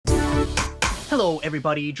Hello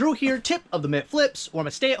everybody, Drew here, tip of the Mitt Flips, where I'm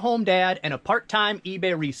a stay-at-home dad and a part-time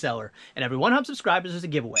eBay reseller. And every 100 subscribers is a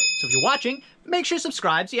giveaway. So if you're watching, make sure you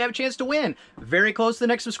subscribe so you have a chance to win. Very close to the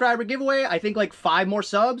next subscriber giveaway, I think like 5 more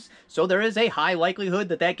subs. So there is a high likelihood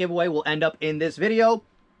that that giveaway will end up in this video.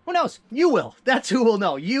 Who knows? You will. That's who will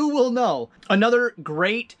know. You will know. Another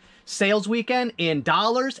great sales weekend in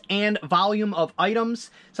dollars and volume of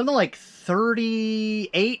items. Something like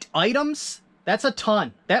 38 items. That's a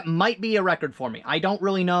ton. That might be a record for me. I don't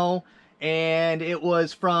really know. And it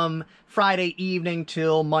was from Friday evening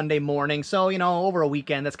till Monday morning. So, you know, over a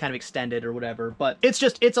weekend, that's kind of extended or whatever. But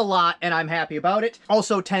it's a lot, and I'm happy about it.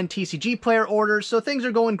 Also, 10 TCG player orders, so things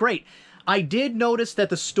are going great. I did notice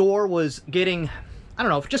that the store was getting, I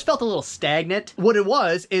don't know, it just felt a little stagnant. What it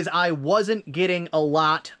was is I wasn't getting a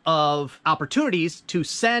lot of opportunities to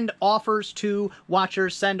send offers to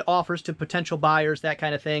watchers, send offers to potential buyers, that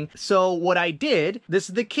kind of thing. So what I did, this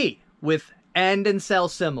is the key with end and sell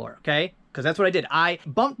similar, okay? Because that's what I did. I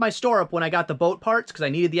bumped my store up when I got the boat parts because I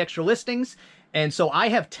needed the extra listings. And so I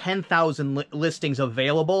have 10,000 listings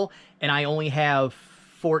available, and I only have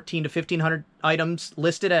 1,400 to 1,500 items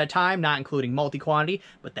listed at a time, not including multi-quantity,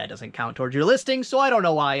 but that doesn't count towards your listing, so I don't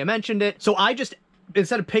know why I mentioned it. So I just,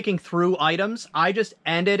 instead of picking through items, I just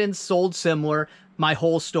ended and sold similar my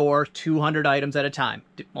whole store, 200 items at a time.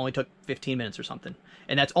 It only took 15 minutes or something.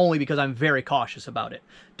 And that's only because I'm very cautious about it.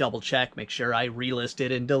 Double check, make sure I relist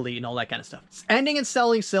it and delete and all that kind of stuff. Ending and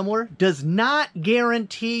selling similar does not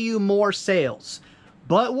guarantee you more sales,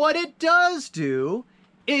 but what it does do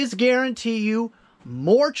is guarantee you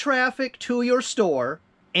more traffic to your store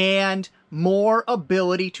and more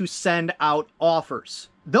ability to send out offers.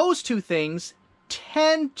 Those two things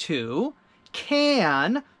tend to,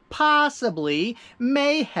 can, possibly,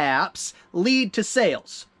 mayhaps lead to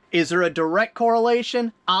sales. Is there a direct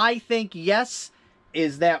correlation? I think yes.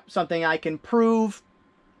 Is that something I can prove?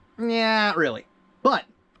 Yeah, not really. But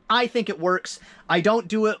I think it works. I don't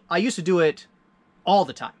do it. I used to do it all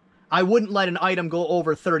the time. I wouldn't let an item go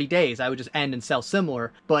over 30 days. I would just end and sell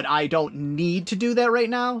similar, but I don't need to do that right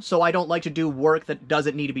now. So I don't like to do work that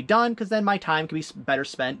doesn't need to be done, because then my time can be better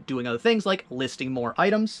spent doing other things like listing more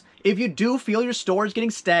items. If you do feel your store is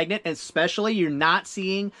getting stagnant, and especially you're not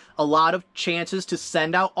seeing a lot of chances to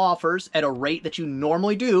send out offers at a rate that you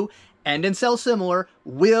normally do, end and sell similar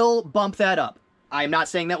will bump that up. I'm not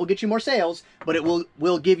saying that will get you more sales, but it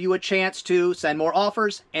will give you a chance to send more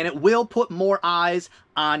offers, and it will put more eyes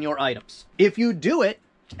on your items. If you do it,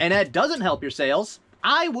 and that doesn't help your sales,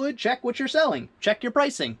 I would check what you're selling. Check your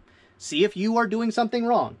pricing. See if you are doing something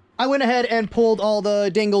wrong. I went ahead and pulled all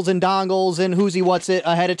the dingles and dongles and whoosy what's it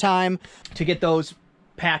ahead of time to get those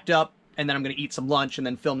packed up, and then I'm going to eat some lunch and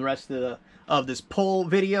then film the rest of this pull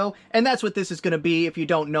video. And that's what this is going to be if you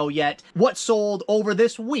don't know yet. What sold over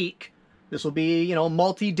this week. This will be, you know,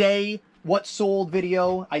 multi-day what sold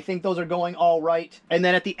video. I think those are going all right. And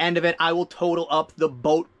then at the end of it, I will total up the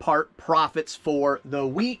boat part profits for the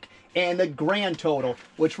week and the grand total,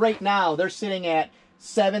 which right now they're sitting at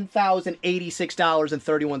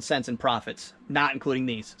 $7,086.31 in profits, not including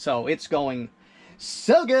these. So it's going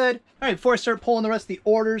so good. All right, before I start pulling the rest of the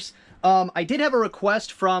orders, I did have a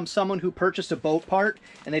request from someone who purchased a boat part,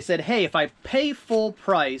 and they said, hey, if I pay full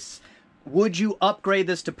price, would you upgrade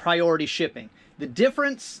this to priority shipping? The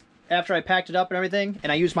difference after I packed it up and everything,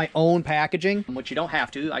 and I used my own packaging, which you don't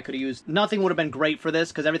have to. I could have used, nothing would have been great for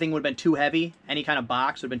this because everything would have been too heavy. Any kind of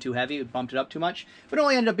box would have been too heavy. It bumped it up too much. But it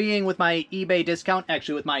only ended up being with my eBay discount,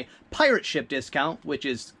 actually with my pirate ship discount, which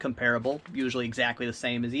is comparable, usually exactly the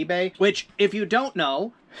same as eBay, which if you don't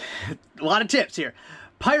know, a lot of tips here.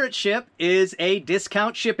 Pirate Ship is a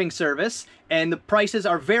discount shipping service, and the prices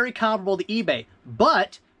are very comparable to eBay,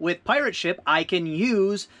 but with Pirate Ship, I can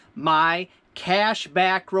use my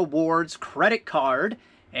cashback rewards credit card,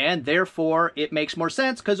 and therefore it makes more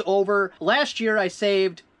sense because over last year I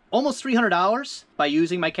saved almost $300 by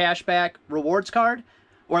using my cashback rewards card,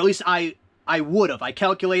 or at least I would have. I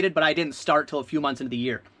calculated, but I didn't start till a few months into the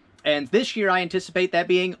year. And this year I anticipate that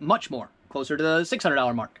being much more, closer to the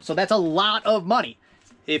 $600 mark. So that's a lot of money.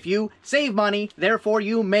 If you save money, therefore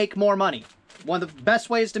you make more money. One of the best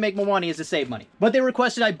ways to make more money is to save money. But they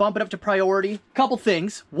requested I bump it up to priority. Couple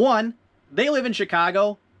things. One, they live in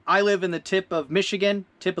Chicago. I live in the tip of Michigan,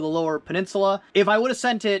 tip of the lower peninsula. If I would have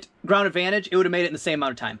sent it Ground Advantage, it would have made it in the same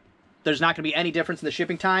amount of time. There's not going to be any difference in the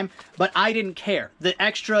shipping time, but I didn't care. The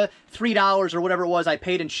extra $3 or whatever it was I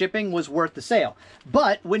paid in shipping was worth the sale.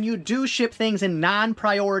 But when you do ship things in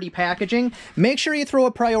non-priority packaging, make sure you throw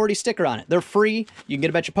a priority sticker on it. They're free. You can get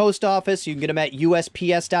them at your post office. You can get them at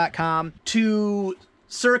USPS.com. To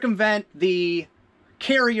circumvent the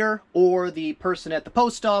carrier or the person at the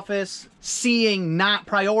post office seeing not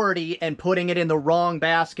priority and putting it in the wrong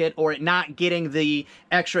basket, or it not getting the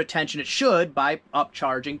extra attention it should by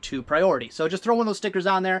upcharging to priority. So just throw one of those stickers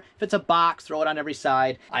on there. If it's a box, throw it on every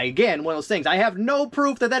side. Again, one of those things, I have no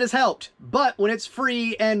proof that that has helped, but when it's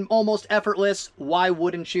free and almost effortless, why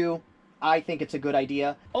wouldn't you? I think it's a good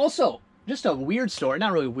idea. Also, just a weird story,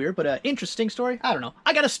 not really weird, but an interesting story. I don't know.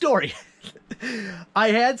 I got a story. I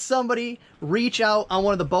had somebody reach out on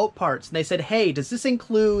one of the boat parts, and they said, hey, does this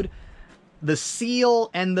include the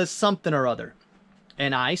seal and the something or other?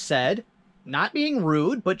 And I said, not being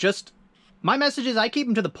rude, but just, my message is I keep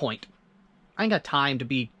them to the point. I ain't got time to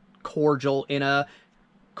be cordial in a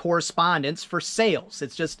correspondence for sales.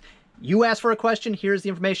 It's just, you ask for a question, here's the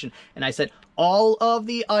information. And I said, all of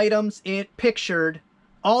the items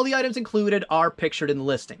all the items included are pictured in the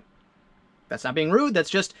listing. That's not being rude. That's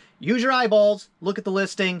just use your eyeballs, look at the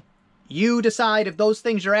listing. You decide if those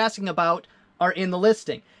things you're asking about are in the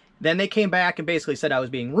listing. Then they came back and basically said I was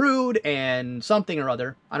being rude and something or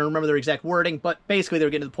other. I don't remember their exact wording, but basically they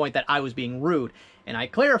were getting to the point that I was being rude. And I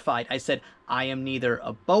clarified. I said, I am neither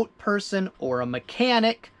a boat person or a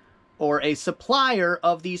mechanic or a supplier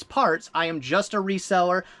of these parts. I am just a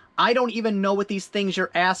reseller. I don't even know what these things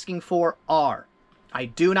you're asking for are. I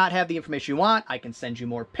do not have the information you want. I can send you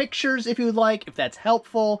more pictures if you would like, if that's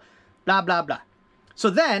helpful, blah, blah, blah. So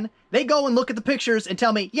then they go and look at the pictures and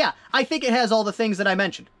tell me, yeah, I think it has all the things that I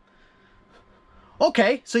mentioned.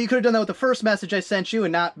 Okay, so you could have done that with the first message I sent you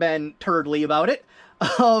and not been turdly about it.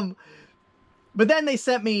 But then they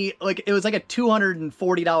sent me, like, it was like a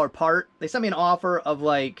 $240 part. They sent me an offer of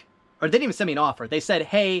like, or they didn't even send me an offer. They said,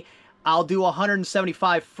 hey, I'll do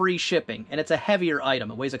 $175 free shipping. And it's a heavier item.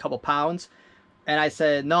 It weighs a couple pounds. And I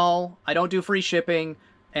said, no, I don't do free shipping,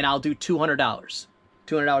 and I'll do $200.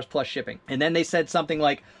 $200 plus shipping. And then they said something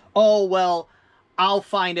like, oh, well, I'll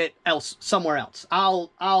find it somewhere else.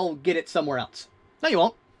 I'll get it somewhere else. No, you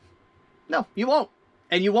won't. No, you won't.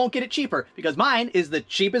 And you won't get it cheaper, because mine is the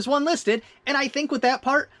cheapest one listed, and I think with that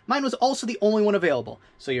part, mine was also the only one available.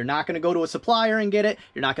 So you're not going to go to a supplier and get it.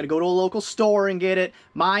 You're not going to go to a local store and get it.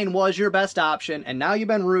 Mine was your best option, and now you've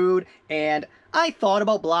been rude, and I thought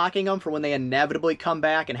about blocking them for when they inevitably come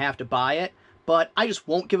back and have to buy it, but I just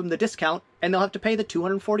won't give them the discount, and they'll have to pay the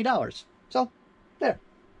 $240. So, there.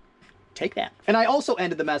 Take that. And I also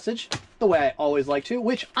ended the message the way I always like to,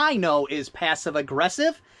 which I know is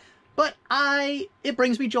passive-aggressive, but it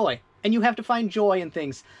brings me joy, and you have to find joy in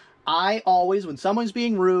things. I always, when someone's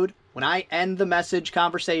being rude, when I end the message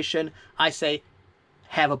conversation, I say,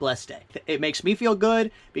 have a blessed day. It makes me feel good,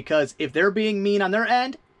 because if they're being mean on their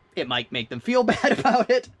end, it might make them feel bad about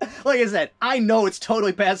it. Like I said, I know it's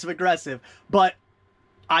totally passive-aggressive, but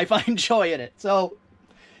I find joy in it. So,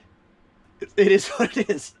 it is what it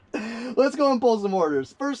is. Let's go and pull some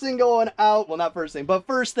orders. First thing going out, well, not first thing, but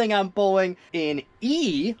first thing I'm pulling in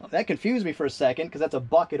E. Oh, that confused me for a second, because that's a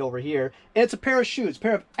bucket over here. It's a pair of shoes, a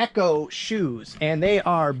pair of Echo shoes, and they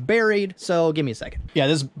are buried, so give me a second. Yeah,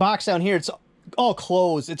 this box down here, it's all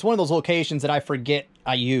closed. It's one of those locations that I forget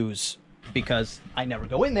I use, because I never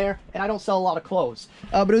go in there, and I don't sell a lot of clothes.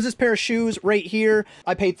 But it was this pair of shoes right here.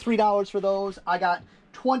 I paid $3 for those. I got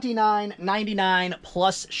 $29.99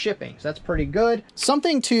 plus shipping, so that's pretty good.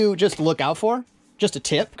 Something to just look out for, just a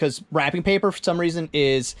tip, because wrapping paper for some reason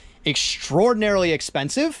is extraordinarily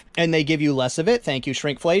expensive, and they give you less of it. Thank you,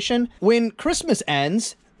 shrinkflation. When Christmas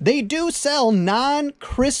ends, they do sell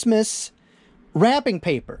non-Christmas wrapping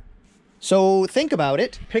paper. So think about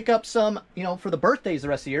it. Pick up some, for the birthdays the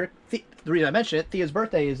rest of the year. The reason I mention it, Thea's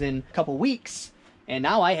birthday is in a couple weeks. And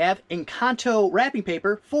now I have Encanto wrapping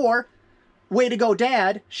paper for Way to Go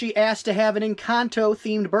Dad. She asked to have an Encanto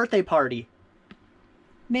themed birthday party.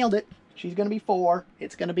 Nailed it. She's going to be 4.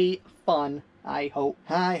 It's going to be fun. I hope.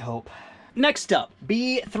 Next up,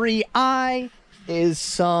 B3I is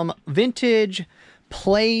some vintage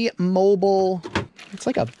Playmobil. It's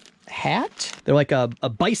like a hat. They're like a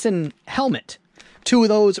bison helmet. 2 of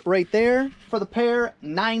those right there for the pair.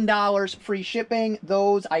 $9 free shipping.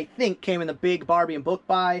 Those I think came in the big Barbie and book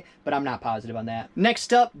buy, but I'm not positive on that.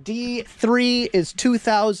 Next up, D3 is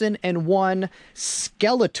 2001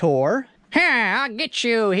 Skeletor. I'll get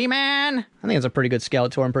you, He-Man. I think it's a pretty good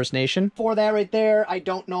Skeletor impersonation. For that right there, I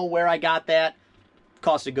don't know where I got that.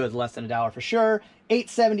 Cost of goods less than $1 for sure.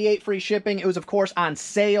 $8.78 free shipping. It was, of course, on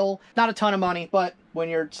sale. Not a ton of money, but when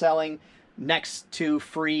you're selling next to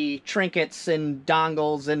free trinkets and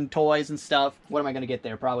dongles and toys and stuff, what am I going to get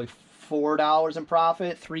there? Probably $4 in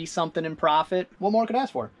profit, 3 something in profit. What more could I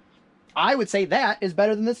ask for? I would say that is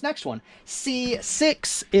better than this next one.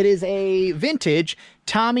 C6, it is a vintage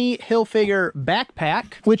Tommy Hilfiger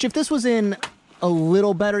backpack, which if this was in a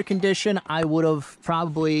little better condition, I would have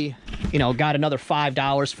probably, you know, got another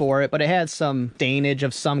 $5 for it, but it had some stainage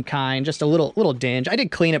of some kind, just a little dinge. I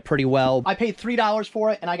did clean it pretty well. I paid $3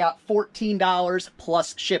 for it, and I got $14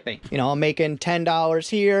 plus shipping. You know, I'm making $10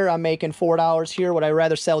 here, I'm making $4 here. Would I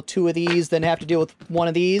rather sell 2 of these than have to deal with 1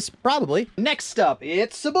 of these? Probably. Next up,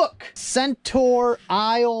 it's a book. Centaur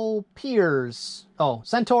Isle Piers. Oh,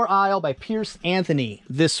 Centaur Isle by Pierce Anthony.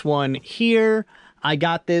 This one here, I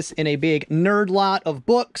got this in a big nerd lot of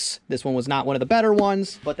books. This one was not one of the better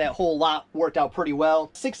ones, but that whole lot worked out pretty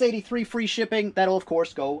well. $6.83 free shipping. That'll, of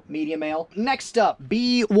course, go medium mail. Next up,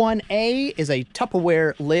 B1A is a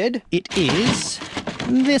Tupperware lid. It is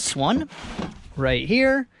this one right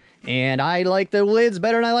here. And I like the lids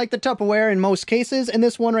better than I like the Tupperware in most cases. And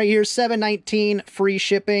this one right here, $7.19 free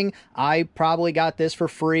shipping. I probably got this for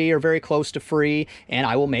free or very close to free, and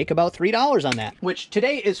I will make about $3 on that, which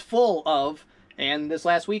today is full of, and this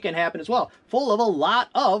last weekend happened as well, full of a lot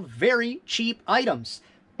of very cheap items.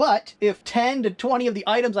 But if 10 to 20 of the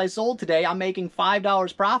items I sold today I'm making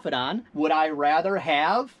 $5 profit on, would I rather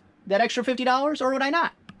have that extra $50 or would I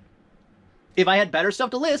not? If I had better stuff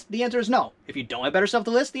to list, the answer is no. If you don't have better stuff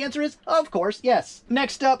to list, the answer is, of course, yes.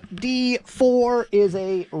 Next up, D4 is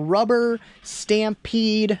a Rubber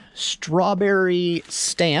Stampede Strawberry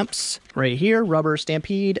Stamps. Right here, Rubber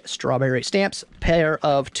Stampede Strawberry Stamps. Pair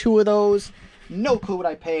of 2 of those. No clue what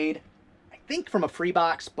I paid. I think from a free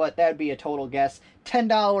box, but that'd be a total guess.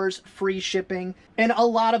 $10 free shipping. And a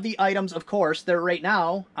lot of the items, of course, they're right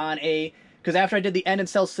now on a... Because after I did the end and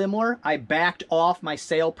sell similar, I backed off my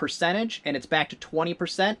sale percentage, and it's back to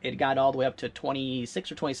 20%. It got all the way up to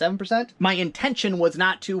 26 or 27%. My intention was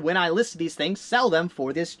not to, when I listed these things, sell them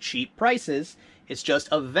for this cheap prices. It's just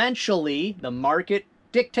eventually the market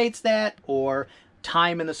dictates that, or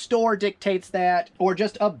time in the store dictates that, or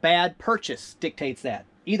just a bad purchase dictates that.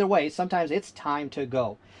 Either way, sometimes it's time to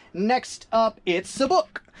go. Next up, it's a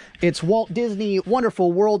book. It's Walt Disney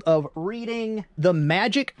Wonderful World of Reading, The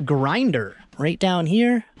Magic Grinder. Right down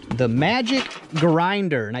here, The Magic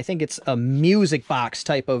Grinder. And I think it's a music box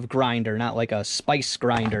type of grinder, not like a spice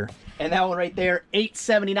grinder. And that one right there,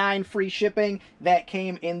 $8.79 free shipping. That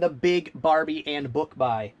came in the big Barbie and book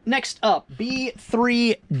buy. Next up,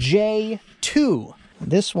 B3J2.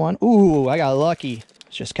 This one, ooh, I got lucky.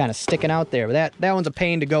 It's just kind of sticking out there. But that one's a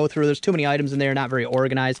pain to go through. There's too many items in there, not very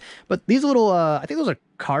organized. But these little, I think those are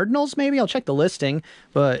cardinals maybe? I'll check the listing.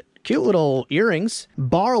 But cute little earrings.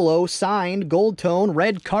 Barlow signed gold tone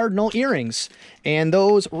red cardinal earrings. And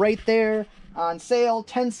those right there on sale,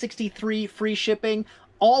 $10.63 free shipping.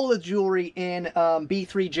 All of the jewelry in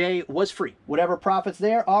B3J was free. Whatever profits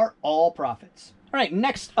there are all profits. All right,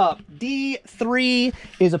 next up, D3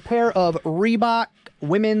 is a pair of Reebok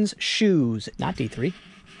women's shoes. Not D3.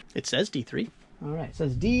 It says D3. All right, it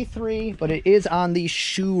says D3, but it is on the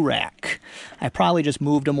shoe rack. I probably just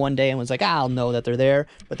moved them one day and was like, I'll know that they're there.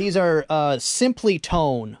 But these are Simply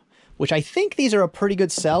Tone, which I think these are a pretty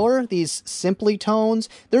good seller, these Simply Tones.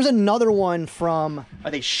 There's another one from,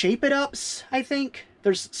 are they Shape It Ups, I think?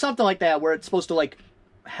 There's something like that where it's supposed to, like,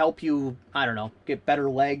 help you, I don't know, get better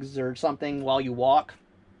legs or something while you walk.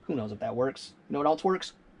 Who knows if that works? You know what else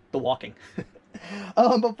works? The walking.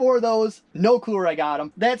 Before those, no clue where I got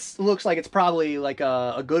them. That looks like it's probably like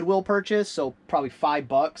a Goodwill purchase, so probably $5.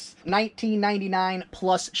 $19.99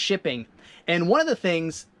 plus shipping. And one of the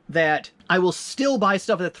things that I will still buy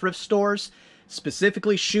stuff at the thrift stores,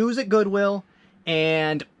 specifically shoes at Goodwill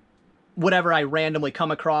and whatever I randomly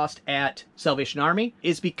come across at Salvation Army,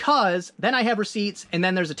 is because then I have receipts and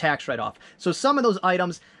then there's a tax write-off. So some of those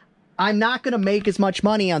items, I'm not going to make as much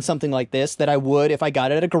money on something like this that I would if I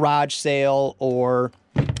got it at a garage sale or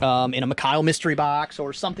in a McKyle mystery box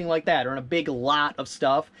or something like that, or in a big lot of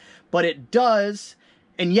stuff. But it does,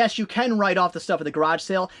 and yes, you can write off the stuff at the garage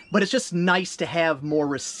sale, but it's just nice to have more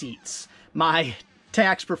receipts. My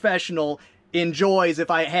tax professional enjoys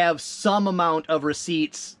if I have some amount of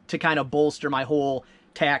receipts to kind of bolster my whole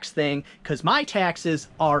tax thing, because my taxes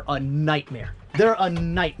are a nightmare. They're a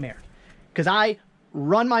nightmare. Because I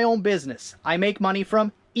run my own business. I make money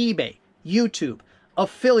from eBay, YouTube,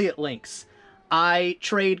 affiliate links. I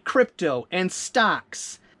trade crypto and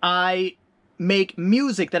stocks. I make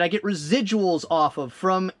music that I get residuals off of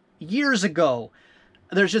from years ago.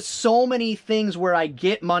 There's just so many things where I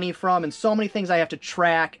get money from and so many things I have to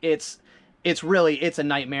track. It's a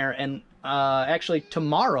nightmare. And actually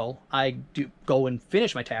tomorrow I do go and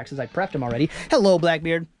finish my taxes. I prepped them already. Hello,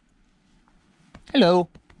 Blackbeard. Hello.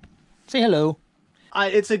 Say hello.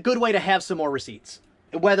 It's a good way to have some more receipts.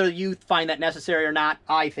 Whether you find that necessary or not,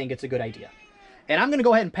 I think it's a good idea. And I'm going to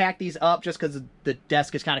go ahead and pack these up just because the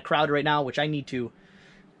desk is kind of crowded right now, which I need to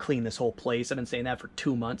clean this whole place. I've been saying that for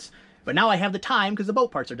 2 months. But now I have the time because the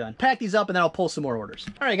boat parts are done. Pack these up and then I'll pull some more orders.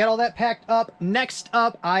 All right, got all that packed up. Next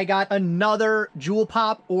up, I got another Jewel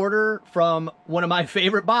Pop order from one of my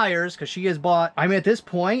favorite buyers because she has bought, I mean, at this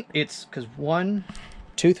point, it's because 1,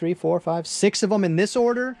 2, 3, 4, 5, 6 of them in this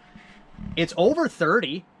order. It's over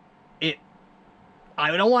 30.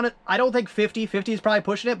 I don't think 50 is probably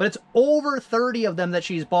pushing it, but it's over 30 of them that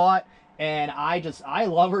she's bought. And I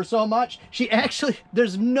love her so much. She actually,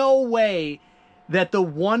 there's no way that the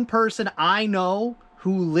one person I know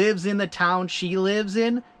who lives in the town she lives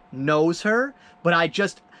in knows her, but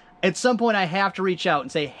at some point I have to reach out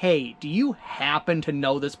and say, hey, do you happen to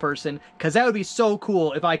know this person? Because that would be so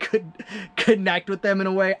cool if I could connect with them in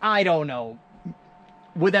a way. I don't know.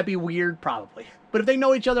 Would that be weird? Probably. But if they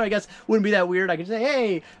know each other, I guess wouldn't be that weird. I could say,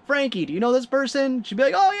 hey, Frankie, do you know this person? She'd be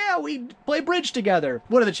like, oh yeah, we play bridge together.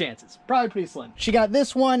 What are the chances? Probably pretty slim. She got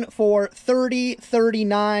this one for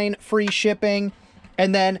 $30.39 free shipping.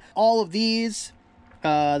 And then all of these,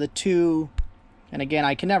 the two, and again,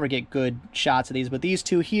 I can never get good shots of these, but these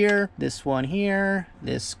two here, this one here,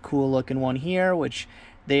 this cool looking one here, which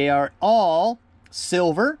they are all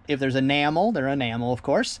silver. If there's enamel, they're enamel, of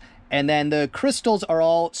course. And then the crystals are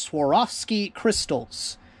all Swarovski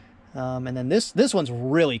crystals. And then this one's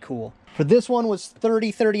really cool. For this one was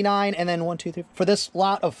 $30.39, and then 1, 2, 3. For this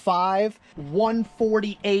lot of 5,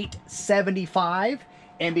 $148.75.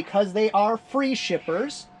 And because they are free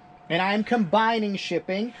shippers, and I am combining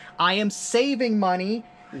shipping, I am saving money,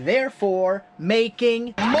 therefore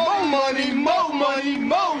making more money, more money,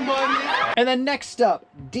 more money. And then next up,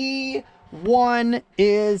 D1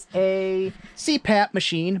 is a CPAP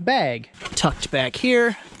machine bag. Tucked back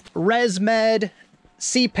here, ResMed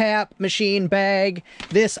CPAP machine bag.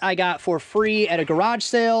 This I got for free at a garage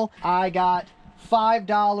sale. I got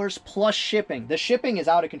 $5 plus shipping. The shipping is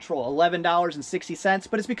out of control, $11.60,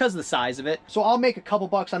 but it's because of the size of it. So I'll make a couple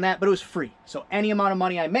bucks on that, but it was free. So any amount of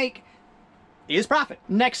money I make is profit.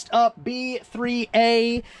 Next up,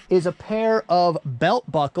 B3A is a pair of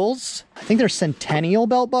belt buckles. I think they're Centennial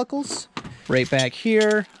belt buckles. Right back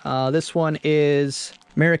here. This one is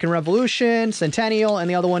American Revolution, Centennial, and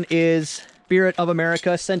the other one is Spirit of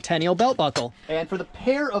America Centennial belt buckle. And for the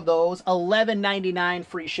pair of those, $11.99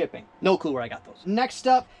 free shipping. No clue where I got those. Next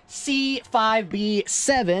up,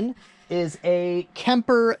 C5B7 is a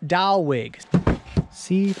Kemper doll wig.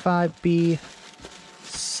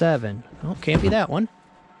 C5B7. Oh, can't be that one.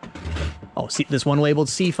 Oh, see, this one labeled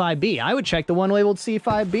C5B. I would check the one labeled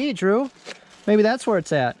C5B, Drew. Maybe that's where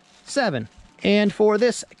it's at. 7. And for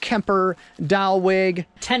this Kemper doll wig,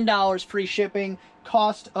 $10 free shipping.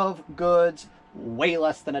 Cost of goods, way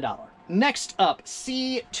less than $1. Next up,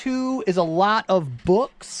 C2 is a lot of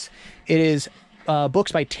books. It is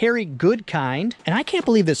books by Terry Goodkind. And I can't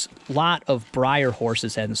believe this lot of Breyer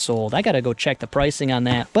horses hadn't sold. I got to go check the pricing on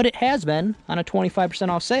that. But it has been on a 25%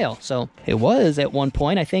 off sale. So it was at one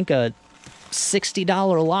point, I think, a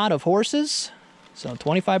 $60 lot of horses. So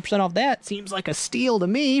 25% off that seems like a steal to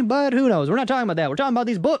me, but who knows? We're not talking about that. We're talking about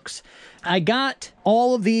these books. I got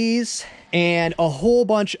all of these and a whole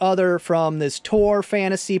bunch other from this Tor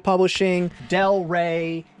Fantasy Publishing, Del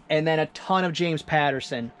Rey, and then a ton of James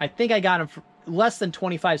Patterson. I think I got them for less than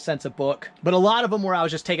 25 cents a book, but a lot of them were I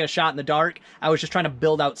was just taking a shot in the dark. I was just trying to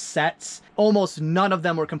build out sets. Almost none of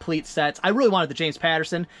them were complete sets. I really wanted the James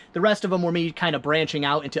Patterson. The rest of them were me kind of branching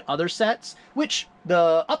out into other sets, which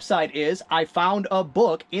the upside is I found a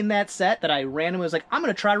book in that set that I randomly was like, I'm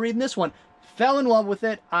going to try reading this one. Fell in love with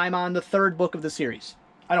it. I'm on the 3rd book of the series.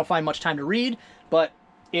 I don't find much time to read, but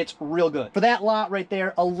it's real good. For that lot right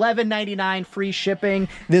there, $11.99 free shipping.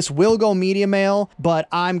 This will go media mail, but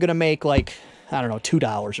I'm going to make like, I don't know,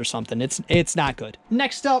 $2 or something. It's not good.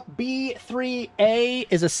 Next up, B3A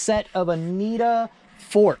is a set of Anita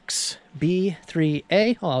forks.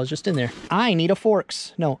 B3A. Oh, I was just in there. I need a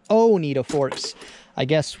forks. No, Onita forks. I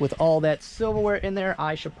guess with all that silverware in there,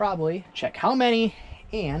 I should probably check how many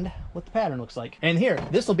and what the pattern looks like. And here,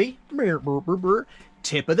 this will be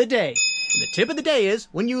tip of the day. And the tip of the day is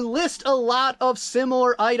when you list a lot of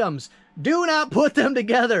similar items, do not put them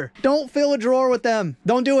together. Don't fill a drawer with them.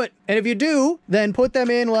 Don't do it. And if you do, then put them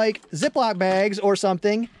in like Ziploc bags or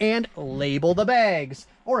something and label the bags.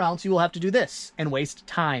 Or else you will have to do this and waste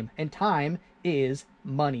time. And time is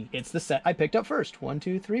money. It's the set I picked up first. 1,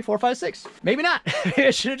 2, 3, 4, 5, 6. Maybe not.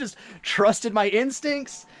 I should have just trusted my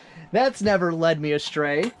instincts. That's never led me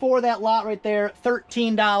astray. For that lot right there,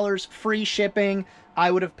 $13 free shipping.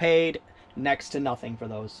 I would have paid next to nothing for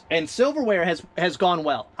those. And silverware has gone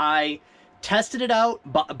well. I tested it out,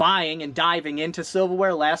 buying and diving into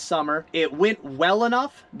silverware last summer. It went well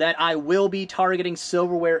enough that I will be targeting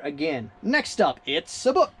silverware again. Next up, it's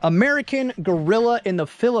a book. American Gorilla in the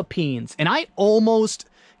Philippines. And I almost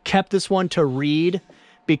kept this one to read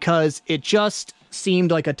because it just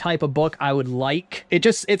seemed like a type of book I would like.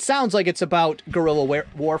 It sounds like it's about guerrilla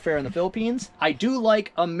warfare in the Philippines. I do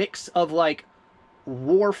like a mix of like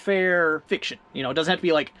warfare fiction. You know, it doesn't have to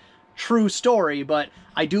be like true story, but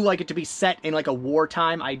I do like it to be set in like a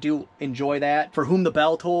wartime. I do enjoy that. For Whom the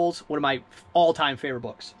Bell Tolls, one of my all-time favorite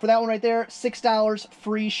books. For that one right there, $6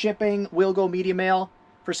 free shipping. Will go media mail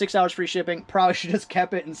for $6 free shipping. Probably should just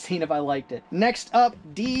kept it and seen if I liked it. Next up,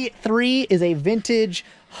 D3 is a vintage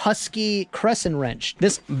Husky crescent wrench.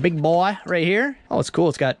 This big boy right here. Oh, it's cool.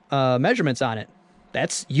 It's got measurements on it.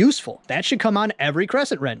 That's useful. That should come on every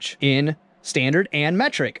crescent wrench in standard and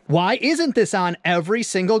metric. Why isn't this on every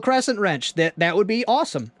single crescent wrench? That would be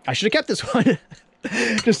awesome. I should have kept this one.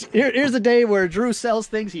 Just here's a day where Drew sells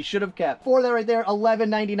things he should have kept. For that right there,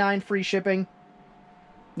 $11.99 free shipping.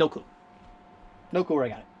 No clue. No clue where I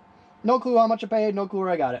got it. No clue how much I paid. No clue where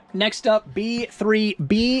I got it. Next up,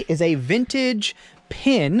 B3B is a vintage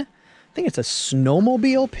pin. I think it's a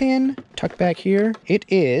snowmobile pin. Tucked back here. It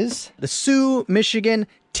is the Sioux, Michigan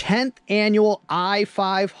 10th annual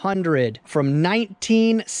I-500 from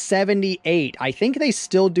 1978. I think they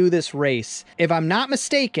still do this race. If I'm not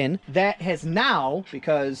mistaken, that has now,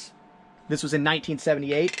 because this was in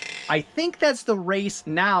 1978, I think that's the race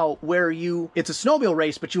now where it's a snowmobile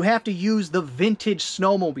race, but you have to use the vintage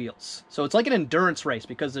snowmobiles. So it's like an endurance race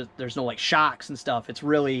because there's no like shocks and stuff. It's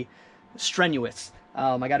really strenuous.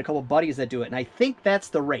 I got a couple buddies that do it, and I think that's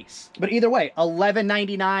the race. But either way,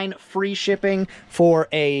 $11.99 free shipping for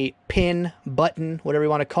a pin, button, whatever you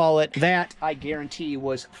want to call it. That, I guarantee,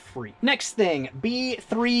 was free. Next thing,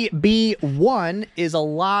 B3B1 is a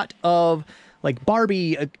lot of like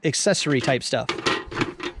Barbie accessory type stuff.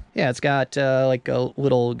 Yeah, it's got like a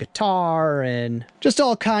little guitar and just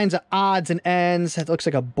all kinds of odds and ends. It looks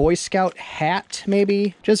like a Boy Scout hat,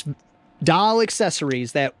 maybe. Just doll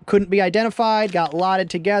accessories that couldn't be identified, got lotted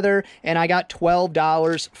together, and I got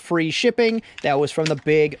 $12 free shipping. That was from the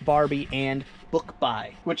Big Barbie and Book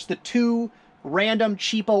Buy, which the two random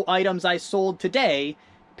cheapo items I sold today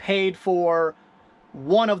paid for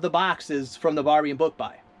one of the boxes from the Barbie and Book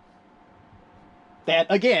Buy. That,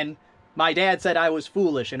 again, my dad said I was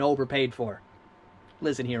foolish and overpaid for.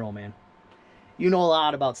 Listen here, old man. You know a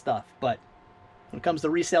lot about stuff, but when it comes to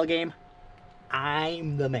the resale game,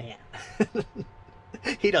 I'm the man.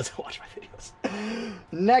 He doesn't watch my videos.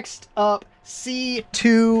 Next up,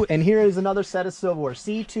 C2, and here is another set of silverware.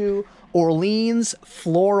 C2 Orleans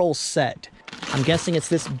floral set. I'm guessing it's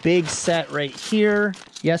this big set right here.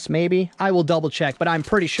 Yes, maybe. I will double check, but I'm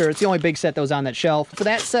pretty sure it's the only big set that was on that shelf. For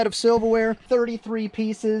that set of silverware, 33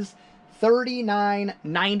 pieces,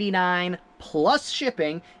 $39.99 plus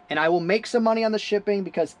shipping, and I will make some money on the shipping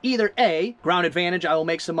because either A, ground advantage, I will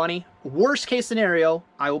make some money. Worst case scenario,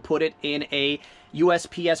 I will put it in a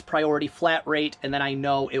USPS priority flat rate, and then I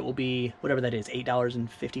know it will be, whatever that is,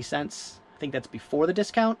 $8.50. I think that's before the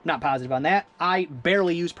discount. Not positive on that. I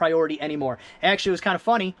barely use priority anymore. Actually, it was kind of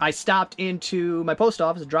funny. I stopped into my post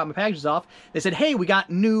office and dropped my packages off. They said, hey, we got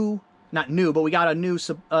not new, but we got a new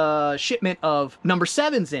shipment of number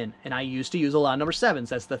 7s in. And I used to use a lot of number 7s.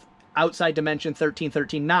 That's the outside dimension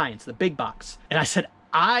 1313.9. It's the big box. And I said,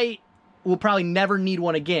 I will probably never need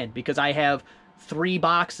one again because I have 3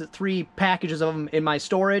 packages of them in my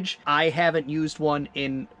storage. I haven't used one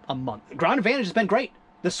in a month. Ground Advantage has been great.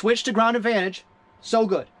 The switch to Ground Advantage, so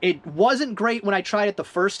good. It wasn't great when I tried it the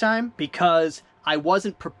first time because I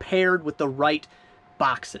wasn't prepared with the right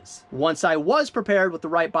boxes. Once I was prepared with the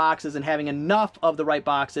right boxes and having enough of the right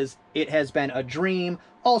boxes, it has been a dream.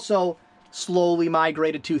 Also, slowly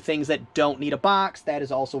migrated to things that don't need a box. That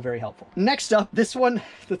is also very helpful. Next up, this one's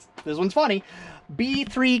funny.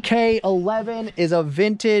 B3K11 is a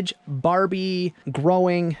vintage Barbie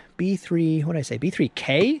growing B3, what did I say,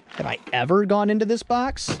 B3K? Have I ever gone into this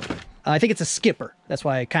box? I think it's a Skipper. That's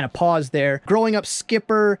why I kind of paused there. Growing Up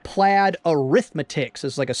Skipper plaid arithmetic. So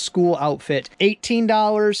it's like a school outfit.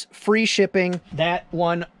 $18 free shipping. That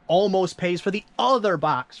one almost pays for the other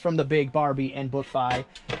box from the Big Barbie and Book Buy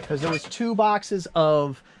because there was 2 boxes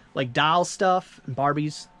of like doll stuff and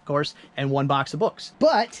Barbies, of course, and 1 box of books.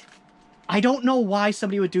 But I don't know why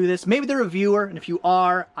somebody would do this. Maybe they're a viewer, and if you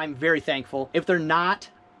are, I'm very thankful. If they're not,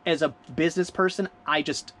 as a business person,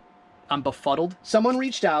 I'm befuddled. Someone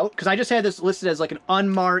reached out, because I just had this listed as like an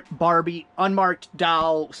unmarked Barbie, unmarked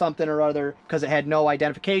doll, something or other, because it had no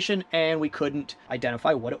identification, and we couldn't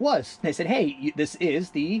identify what it was. They said, hey, this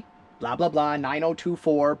is the blah, blah, blah,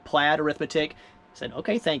 9024, plaid arithmetic. I said,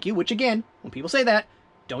 okay, thank you. Which again, when people say that,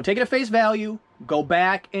 don't take it at face value. Go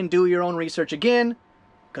back and do your own research again,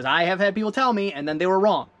 because I have had people tell me and then they were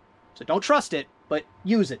wrong. So don't trust it, but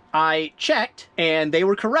use it. I checked and they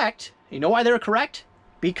were correct. You know why they were correct?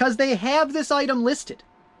 Because they have this item listed.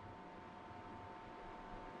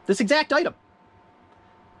 This exact item.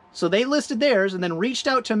 So they listed theirs and then reached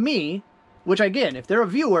out to me, which again, if they're a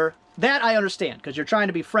viewer, that I understand, because you're trying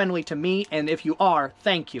to be friendly to me, and if you are,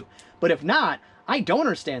 thank you. But if not, I don't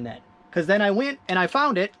understand that, because then I went and I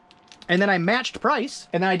found it, and then I matched price,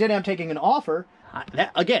 and then I didn't have taking an offer.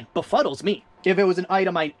 That, again, befuddles me. If it was an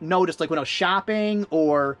item I noticed, like when I was shopping,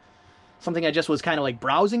 or something I just was kind of like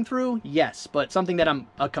browsing through, yes. But something that I'm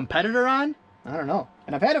a competitor on, I don't know.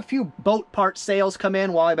 And I've had a few boat part sales come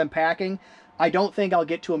in while I've been packing. I don't think I'll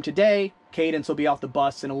get to them today. Cadence will be off the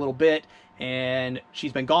bus in a little bit, and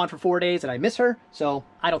she's been gone for 4 days, and I miss her, so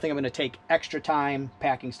I don't think I'm going to take extra time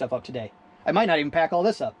packing stuff up today. I might not even pack all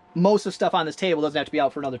this up. Most of the stuff on this table doesn't have to be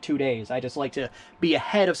out for another 2 days. I just like to be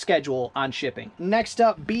ahead of schedule on shipping. Next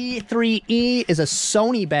up, B3E is a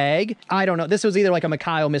Sony bag. I don't know. This was either like a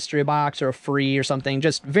Mikhail mystery box or a free or something.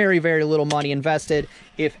 Just very, very little money invested,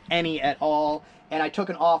 if any at all. And I took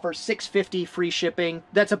an offer, $6.50 free shipping.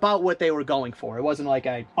 That's about what they were going for. It wasn't like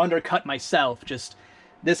I undercut myself. Just,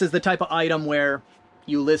 this is the type of item where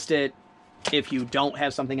you list it if you don't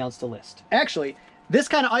have something else to list. Actually, this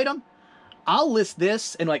kind of item, I'll list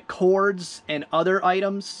this in like cords and other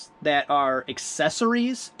items that are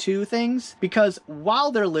accessories to things, because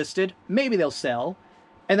while they're listed, maybe they'll sell.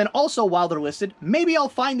 And then also while they're listed, maybe I'll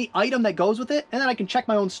find the item that goes with it, and then I can check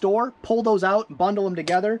my own store, pull those out, bundle them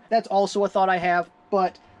together. That's also a thought I have,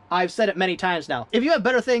 but I've said it many times now. If you have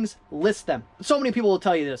better things, list them. So many people will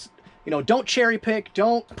tell you this. You know, don't cherry pick,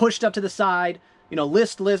 don't push stuff to the side. You know,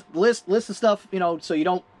 list the stuff, you know, so you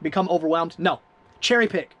don't become overwhelmed. No, cherry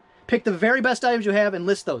pick. Pick the very best items you have and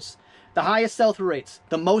list those. The highest sell-through rates,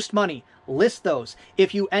 the most money, list those.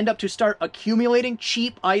 If you end up to start accumulating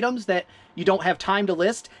cheap items that you don't have time to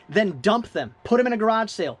list, then dump them. Put them in a garage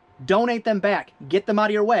sale. Donate them back. Get them out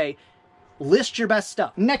of your way. List your best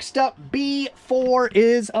stuff. Next up, B4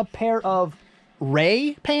 is a pair of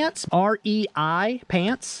Rei pants. R-E-I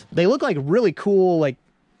pants. They look like really cool, like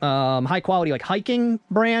high quality, like hiking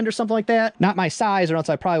brand or something like that. Not my size, or else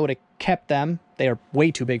I probably would have kept them. They are way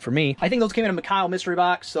too big for me. I think those came in a Mikhail mystery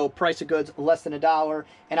box, so price of goods less than $1,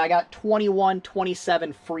 and I got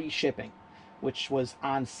 $21.27 free shipping, which was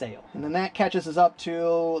on sale. And then that catches us up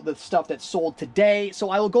to the stuff that sold today. So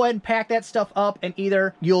I will go ahead and pack that stuff up, and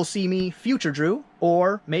either you'll see me future Drew,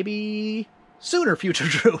 or maybe sooner future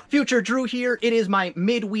Drew. Future Drew here. It is my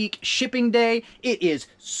midweek shipping day. It is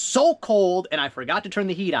so cold, and I forgot to turn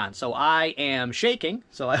the heat on, so I am shaking,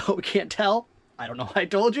 so I hope you can't tell. I don't know if I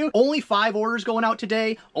told you. Only 5 orders going out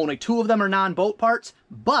today. Only 2 of them are non-boat parts,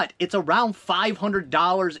 but it's around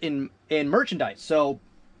 $500 in merchandise, so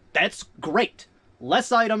that's great.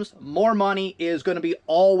 Less items, more money is going to be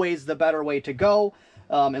always the better way to go,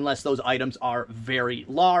 unless those items are very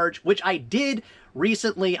large, which I did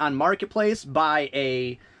recently on Marketplace buy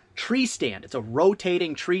a tree stand. It's a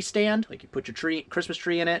rotating tree stand. Like you put your Christmas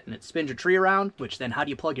tree in it and it spins your tree around, which then how do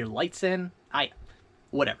you plug your lights in?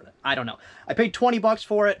 Whatever. I don't know. I paid 20 bucks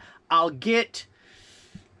for it. I'll get,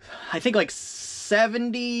 I think like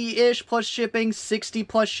 70-ish plus shipping, 60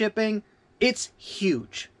 plus shipping. It's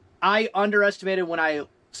huge. I underestimated when I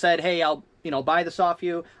said, hey, I'll, buy this off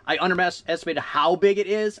you. I underestimated how big it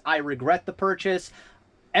is. I regret the purchase.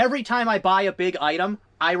 Every time I buy a big item,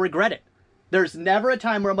 I regret it. There's never a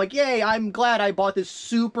time where I'm like, yay, I'm glad I bought this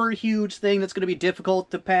super huge thing that's going to be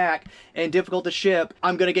difficult to pack and difficult to ship.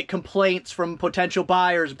 I'm going to get complaints from potential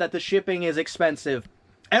buyers that the shipping is expensive.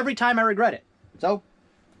 Every time I regret it. So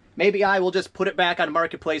maybe I will just put it back on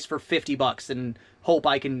Marketplace for 50 bucks and hope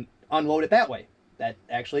I can unload it that way. That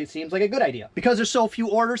actually seems like a good idea. Because there's so few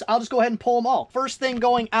orders, I'll just go ahead and pull them all. First thing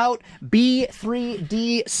going out,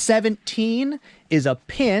 B3D17 is a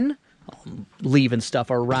pin. I'm leaving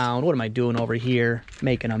stuff around. What am I doing over here?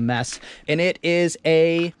 Making a mess. And it is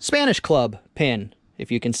a Spanish Club pin,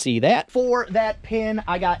 if you can see that. For that pin,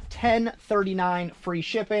 I got $10.39 free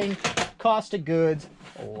shipping. Cost of goods,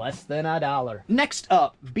 less than $1. Next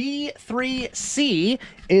up, B3C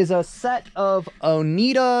is a set of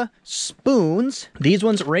Oneida spoons. These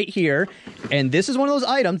ones right here. And this is one of those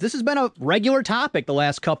items. This has been a regular topic the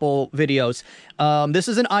last couple videos. This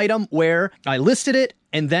is an item where I listed it,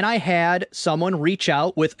 and then I had someone reach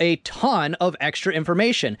out with a ton of extra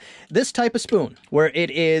information. This type of spoon, where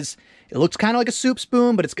it looks kind of like a soup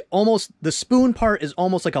spoon, but it's almost, the spoon part is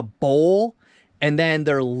almost like a bowl, and then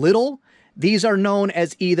they're little. These are known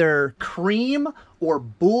as either cream or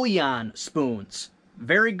bouillon spoons.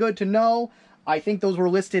 Very good to know. I think those were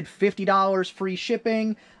listed $50 free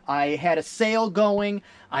shipping. I had a sale going.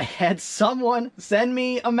 I had someone send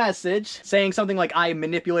me a message saying something like I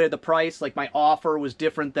manipulated the price, like my offer was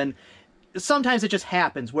different than... Sometimes it just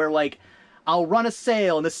happens where like I'll run a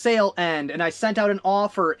sale and the sale end and I sent out an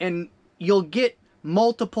offer and you'll get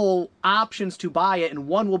multiple options to buy it and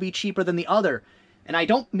one will be cheaper than the other. And I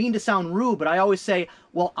don't mean to sound rude, but I always say,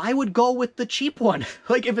 well, I would go with the cheap one.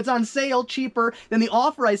 Like if it's on sale cheaper than the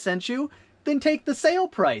offer I sent you, then take the sale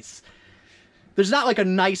price. There's not like a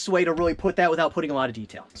nice way to really put that without putting a lot of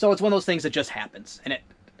detail. So it's one of those things that just happens. And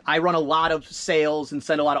I run a lot of sales and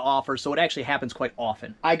send a lot of offers, so it actually happens quite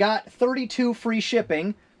often. I got 32 free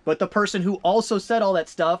shipping, but the person who also said all that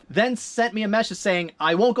stuff then sent me a message saying,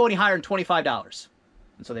 I won't go any higher than $25.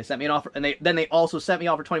 And so they sent me an offer, and then they also sent me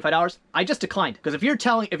an offer $25. I just declined, because if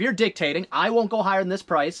you're dictating, I won't go higher than this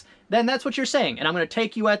price, then that's what you're saying. And I'm going to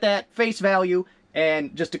take you at that face value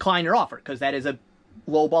and just decline your offer, because that is a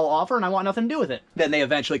lowball offer and I want nothing to do with it. Then they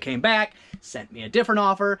eventually came back, sent me a different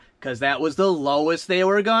offer, because that was the lowest they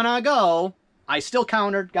were gonna go. I still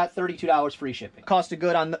countered, got $32 free shipping. Cost of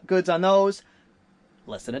goods on those,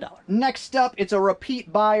 less than $1. Next up, it's a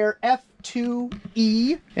repeat buyer,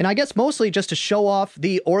 F2E. And I guess mostly just to show off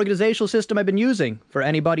the organizational system I've been using for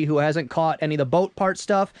anybody who hasn't caught any of the boat part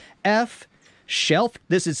stuff. F, shelf,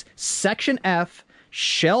 this is section F,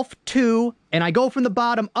 shelf 2, and I go from the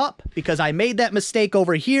bottom up because I made that mistake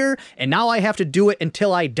over here, and now I have to do it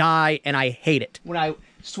until I die, and I hate it. When I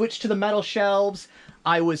switched to the metal shelves,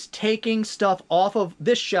 I was taking stuff off of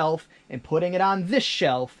this shelf and putting it on this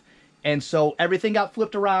shelf, and so everything got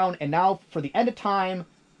flipped around, and now for the end of time,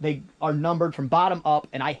 they are numbered from bottom up,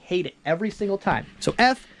 and I hate it every single time. So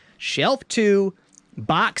F, shelf 2,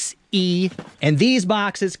 box E, and these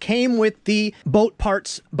boxes came with the boat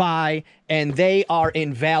parts buy, and they are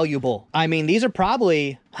invaluable. I mean, these are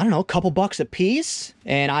probably, I don't know, a couple bucks a piece,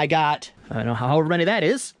 and I got, I don't know, however many that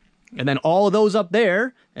is, and then all of those up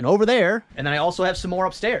there, and over there, and then I also have some more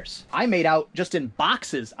upstairs. I made out just in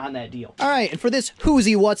boxes on that deal. All right, and for this Who's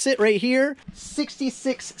What's It right here,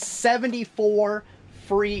 $66.74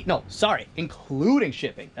 free, no, sorry, including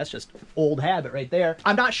shipping. That's just old habit right there.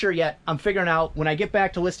 I'm not sure yet. I'm figuring out when I get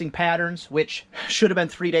back to listing patterns, which should have been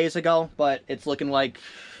 3 days ago, but it's looking like,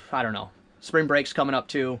 I don't know, spring break's coming up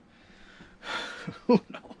too. Who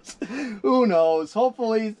knows? Who knows?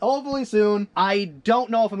 Hopefully soon. I don't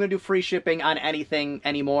know if I'm gonna do free shipping on anything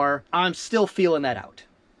anymore. I'm still feeling that out.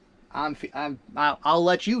 I'll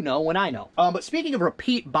let you know when I know. But speaking of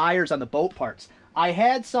repeat buyers on the boat parts, I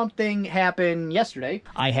had something happen yesterday.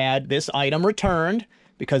 I had this item returned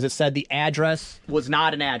because it said the address was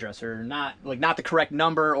not an address, or not the correct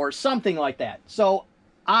number or something like that. So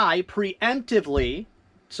I preemptively,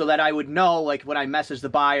 so that I would know, like when I messaged the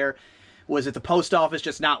buyer, was it the post office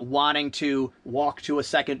just not wanting to walk to a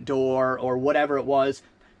second door or whatever it was.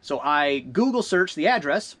 So I Google searched the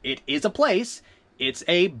address. It is a place. It's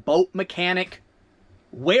a boat mechanic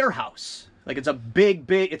warehouse. Like it's a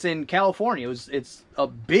big, it's in California. It's a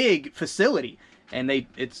big facility, and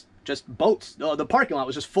it's just boats. The parking lot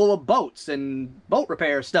was just full of boats and boat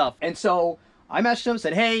repair stuff. And so I messaged him,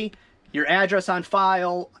 said, hey, your address on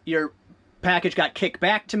file, your package got kicked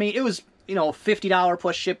back to me. It was, you know, $50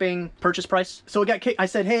 plus shipping purchase price. So it got kicked. I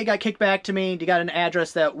said, hey, it got kicked back to me. You got an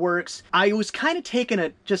address that works? I was kind of taking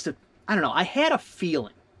I don't know, I had a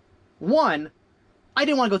feeling. One, I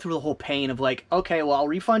didn't want to go through the whole pain of like, okay, well, I'll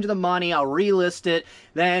refund you the money, I'll relist it,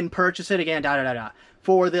 then purchase it again,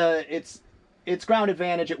 For it's ground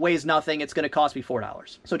advantage, it weighs nothing, it's going to cost me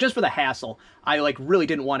 $4. So just for the hassle, I like really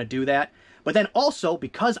didn't want to do that. But then also,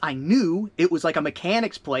 because I knew it was like a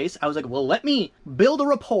mechanic's place, I was like, well, let me build a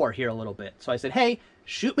rapport here a little bit. So I said, hey,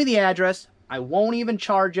 shoot me the address. I won't even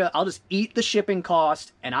charge you. I'll just eat the shipping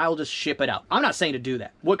cost and I'll just ship it out. I'm not saying to do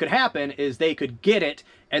that. What could happen is they could get it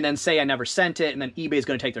and then say I never sent it, and then eBay's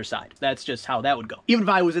going to take their side. That's just how that would go. Even if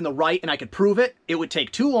I was in the right and I could prove it, it would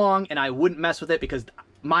take too long and I wouldn't mess with it because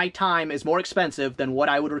my time is more expensive than what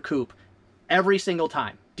I would recoup every single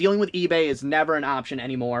time. Dealing with eBay is never an option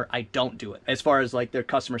anymore. I don't do it as far as like their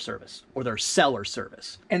customer service or their seller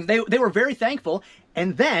service. And they were very thankful.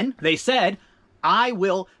 And then they said, I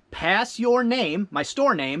will pass your name, my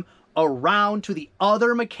store name, around to the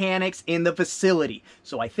other mechanics in the facility.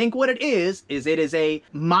 So I think what it is it is a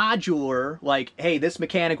modular, like, hey, this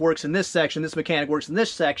mechanic works in this section, this mechanic works in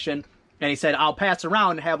this section. And he said, I'll pass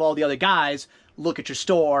around and have all the other guys look at your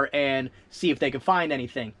store and see if they can find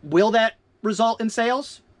anything. Will that result in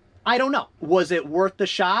sales? I don't know. Was it worth the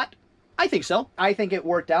shot? I think so. I think it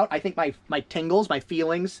worked out. I think my tingles, my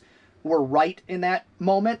feelings were right in that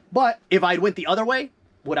moment. But if I'd went the other way,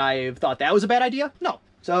 would I have thought that was a bad idea? No.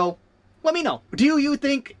 So let me know. Do you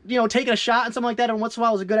think, taking a shot on something like that every once in a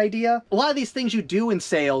while is a good idea? A lot of these things you do in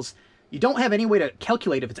sales, you don't have any way to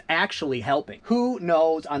calculate if it's actually helping. Who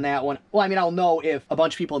knows on that one? Well, I mean, I'll know if a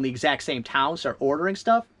bunch of people in the exact same town start ordering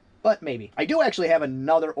stuff, but maybe. I do actually have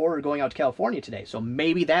another order going out to California today, so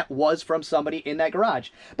maybe that was from somebody in that garage.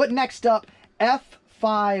 But next up,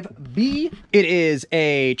 F5B. It is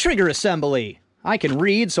a trigger assembly. I can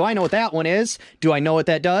read, so I know what that one is. Do I know what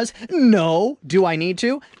that does? No. Do I need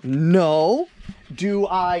to? No. Do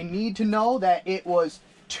I need to know that it was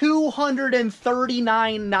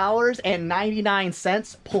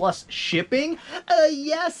 $239.99 plus shipping?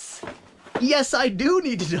 Yes. Yes, I do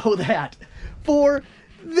need to know that. For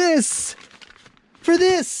this.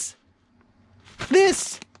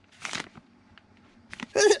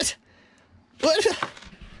 What?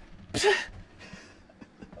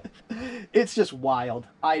 It's just wild.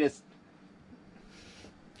 I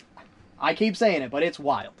keep saying it, but it's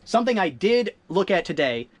wild. Something I did look at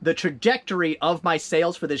today, the trajectory of my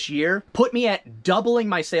sales for this year put me at doubling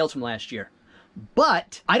my sales from last year.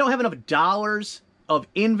 But I don't have enough dollars of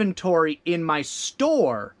inventory in my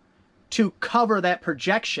store to cover that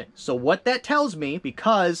projection. So what that tells me,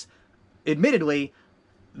 because admittedly,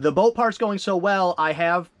 the boat part's going so well, I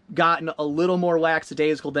have gotten a little more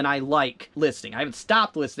lackadaisical than I like listing. I haven't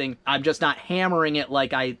stopped listing. I'm just not hammering it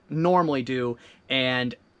like I normally do,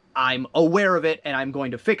 and I'm aware of it, and I'm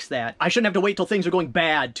going to fix that. I shouldn't have to wait till things are going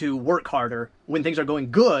bad to work harder. When things are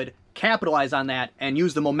going good, capitalize on that and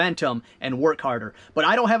use the momentum and work harder. But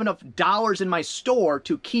I don't have enough dollars in my store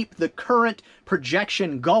to keep the current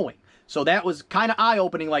projection going. So that was kind of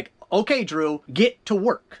eye-opening, like, okay, Drew, get to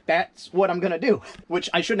work. That's what I'm gonna do. Which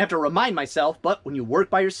I shouldn't have to remind myself, but when you work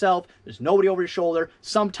by yourself, there's nobody over your shoulder,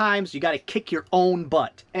 sometimes you gotta kick your own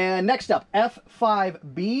butt. And next up,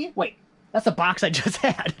 F5B. Wait, that's the box I just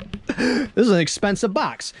had. This is an expensive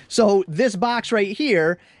box. So this box right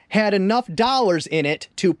here had enough dollars in it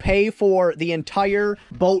to pay for the entire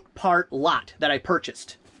boat part lot that I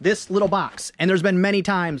purchased. This little box, and there's been many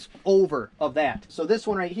times over of that. So this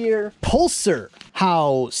one right here, Pulsar,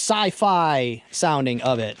 how sci-fi sounding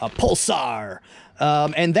of it, a Pulsar.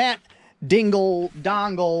 And that dingle,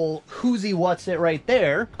 dongle, whoozy what's it right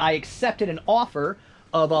there, I accepted an offer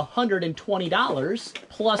of $120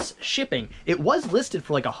 plus shipping. It was listed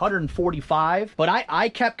for like $145, but I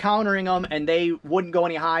kept countering them and they wouldn't go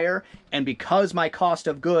any higher. And because my cost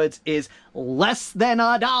of goods is less than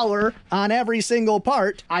 $1 on every single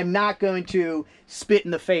part, I'm not going to spit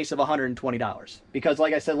in the face of $120. Because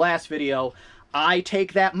like I said last video, I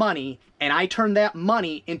take that money and I turn that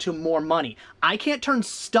money into more money. I can't turn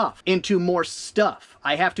stuff into more stuff.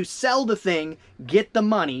 I have to sell the thing, get the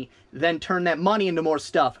money, then turn that money into more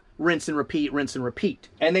stuff. Rinse and repeat, rinse and repeat.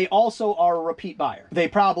 And they also are a repeat buyer. They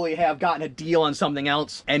probably have gotten a deal on something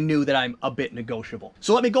else and knew that I'm a bit negotiable.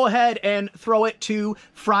 So let me go ahead and throw it to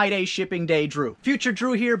Friday shipping day, Drew. Future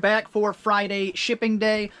Drew here, back for Friday shipping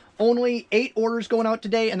day. Only 8 orders going out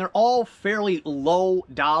today, and they're all fairly low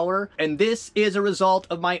dollar. And this is a result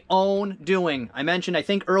of my own doing. I mentioned, I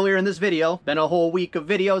think earlier in this video, been a whole week of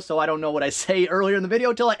videos, so I don't know what I say earlier in the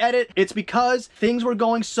video till I edit. It's because things were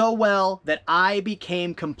going so well that I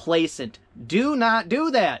became complacent. Do not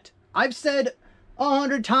do that. I've said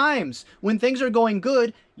 100 times, when things are going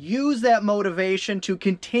good, use that motivation to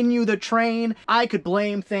continue the train. I could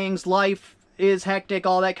blame things, life is hectic,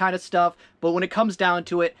 all that kind of stuff, but when it comes down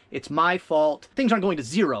to it, it's my fault. Things aren't going to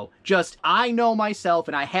zero. Just, I know myself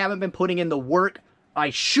and I haven't been putting in the work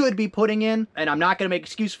I should be putting in, and I'm not going to make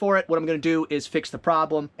excuse for it. What I'm going to do is fix the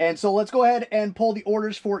problem. And so let's go ahead and pull the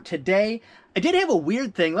orders for today. I did have a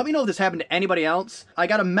weird thing. Let me know if this happened to anybody else. I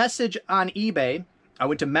got a message on eBay. I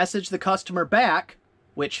went to message the customer back,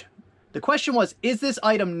 which the question was, is this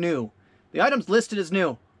item new? The item's listed as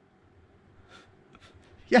new.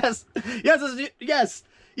 Yes,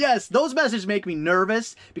 yes, those messages make me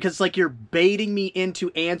nervous because it's like you're baiting me into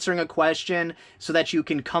answering a question so that you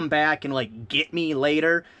can come back and like get me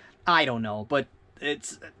later. I don't know, but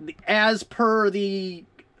it's as per the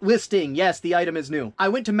listing, yes, the item is new. I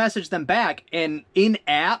went to message them back and in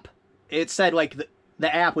app, it said like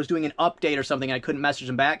the app was doing an update or something and I couldn't message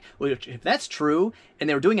them back. Which, if that's true and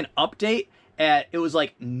they were doing an update at, it was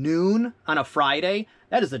like noon on a Friday,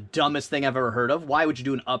 that is the dumbest thing I've ever heard of. Why would you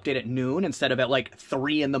do an update at noon instead of at like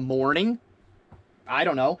 3 in the morning? I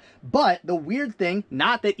don't know. But the weird thing,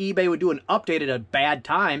 not that eBay would do an update at a bad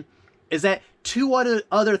time, is that 2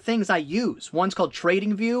 other things I use. One's called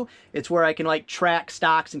TradingView. It's where I can like track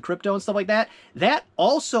stocks and crypto and stuff like that. That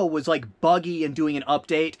also was like buggy and doing an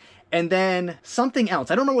update. And then something else.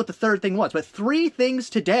 I don't remember what the third thing was, but 3 things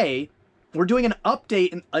today. We're doing an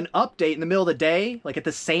update in the middle of the day, like at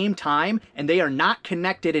the same time, and they are not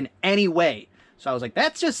connected in any way. So I was like,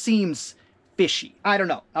 that just seems fishy. I don't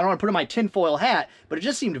know. I don't want to put on my tinfoil hat, but it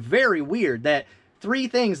just seemed very weird that 3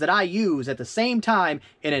 things that I use at the same time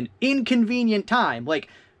in an inconvenient time, like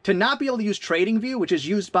to not be able to use TradingView, which is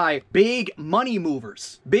used by big money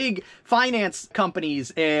movers, big finance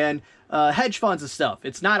companies and hedge funds and stuff.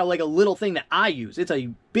 It's not like a little thing that I use. It's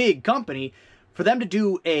a big company. For them to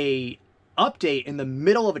do a update in the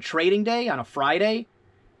middle of a trading day on a Friday,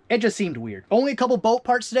 it just seemed weird. Only a couple boat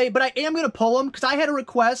parts today, but I am going to pull them because I had a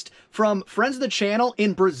request from friends of the channel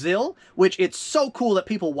in Brazil, which it's so cool that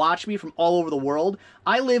people watch me from all over the world.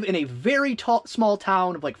 I live in a very small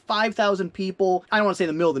town of like 5,000 people. I don't want to say in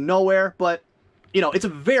the middle of nowhere, but you know, it's a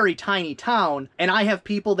very tiny town, and I have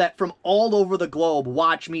people that from all over the globe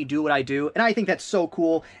watch me do what I do, and I think that's so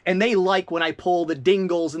cool, and they like when I pull the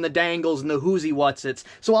dingles and the dangles and the whoozy whatsits,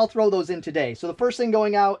 so I'll throw those in today. So the first thing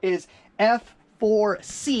going out is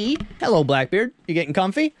F4C. Hello, Blackbeard. You getting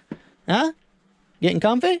comfy? Huh? Getting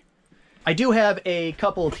comfy? I do have a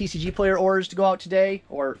couple of TCG player orders to go out today,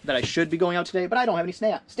 or that I should be going out today, but I don't have any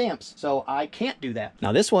stamps, so I can't do that.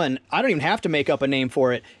 Now this one, I don't even have to make up a name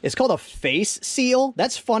for it. It's called a face seal.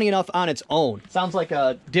 That's funny enough on its own. Sounds like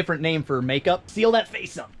a different name for makeup. Seal that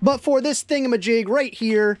face up. But for this thingamajig right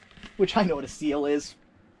here, which I know what a seal is.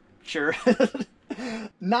 Sure.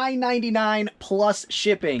 $9.99 plus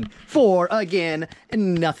shipping for, again,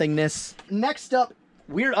 nothingness. Next up,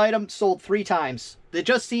 weird item sold 3 times. It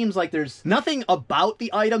just seems like there's nothing about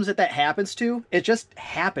the items that happens to. It just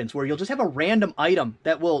happens where you'll just have a random item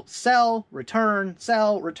that will sell, return,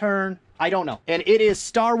 sell, return. I don't know. And it is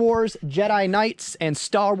Star Wars Jedi Knights and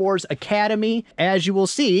Star Wars Academy. As you will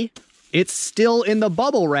see, it's still in the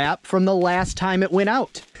bubble wrap from the last time it went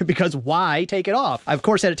out. Because why take it off? I, of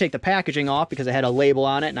course, had to take the packaging off because it had a label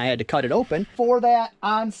on it and I had to cut it open. For that,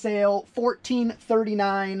 on sale,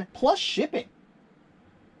 $14.39 plus shipping.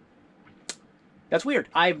 That's weird.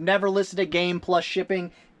 I've never listed a game plus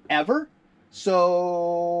shipping ever.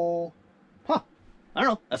 So, I don't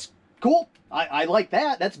know. That's cool. I like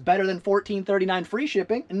that. That's better than $14.39 free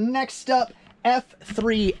shipping. Next up,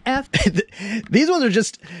 F3F. These ones are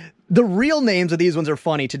just, the real names of these ones are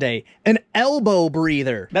funny today. An elbow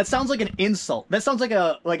breather. That sounds like an insult. That sounds like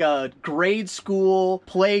a grade school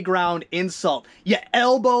playground insult. Yeah,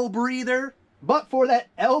 elbow breather. But for that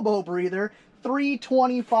elbow breather,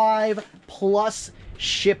 $3.25 plus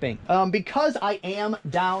shipping. Because I am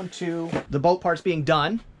down to the boat parts being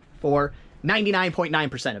done for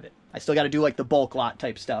 99.9% of it. I still got to do like the bulk lot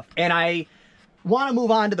type stuff. And I want to move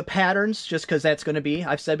on to the patterns just because that's going to be,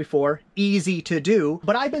 I've said before, easy to do.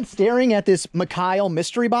 But I've been staring at this Mikhail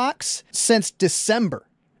mystery box since December.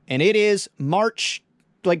 And it is March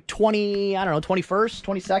like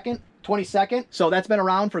 21st, 22nd. So that's been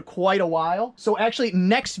around for quite a while. So actually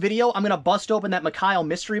next video, I'm going to bust open that Mikhail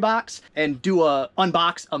mystery box and do a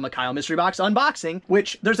Mikhail mystery box unboxing,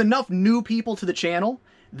 which there's enough new people to the channel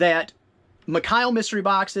that Mikhail mystery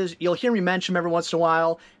boxes, you'll hear me mention them every once in a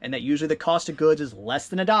while, and that usually the cost of goods is less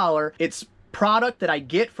than $1. It's product that I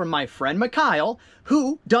get from my friend Mikhail,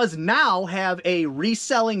 who does now have a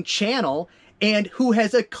reselling channel and who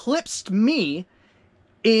has eclipsed me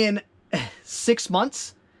in 6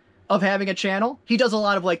 months of having a channel. He does a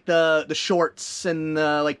lot of like the shorts and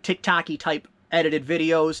the like TikTok-y type edited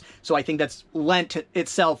videos. So I think that's lent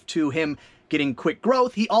itself to him getting quick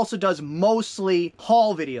growth. He also does mostly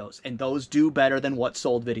haul videos, and those do better than what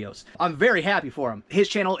sold videos. I'm very happy for him. His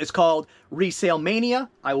channel is called Resale Mania.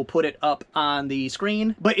 I will put it up on the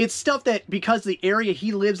screen. But it's stuff that, because the area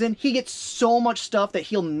he lives in, he gets so much stuff that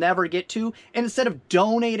he'll never get to. And instead of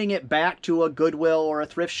donating it back to a Goodwill or a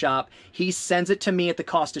thrift shop, he sends it to me at the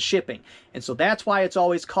cost of shipping. And so that's why it's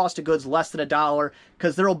always cost of goods less than $1,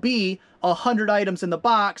 because there'll be 100 items in the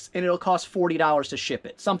box and it'll cost $40 to ship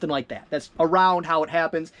it. Something like that. That's around how it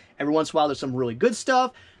happens. Every once in a while there's some really good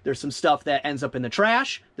stuff. There's some stuff that ends up in the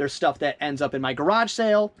trash. There's stuff that ends up in my garage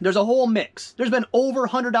sale. There's a whole mix. There's been over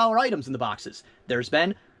 $100 items in the boxes. There's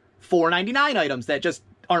been $4.99 items that just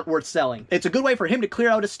aren't worth selling. It's a good way for him to clear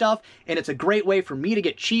out his stuff, and it's a great way for me to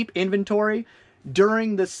get cheap inventory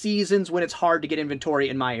during the seasons when it's hard to get inventory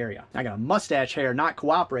in my area. I got a mustache hair not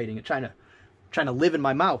cooperating and trying to live in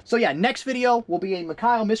my mouth. So yeah, next video will be a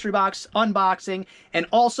Mikhail mystery box unboxing. And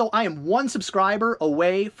also I am 1 subscriber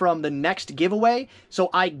away from the next giveaway. So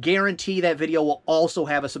I guarantee that video will also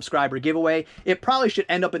have a subscriber giveaway. It probably should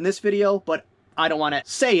end up in this video, but I don't want to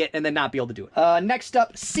say it and then not be able to do it. Next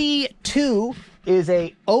up, C2 is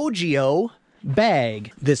a OGO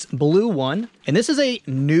bag, this blue one, and this is a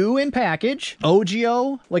new in package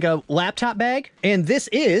OGO, like a laptop bag, and this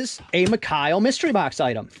is a Mikhail mystery box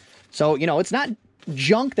item. So, you know, it's not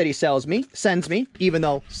junk that he sends me, even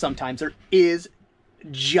though sometimes there is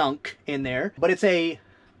junk in there, but it's a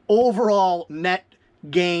overall net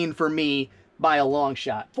gain for me by a long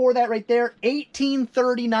shot. For that right there,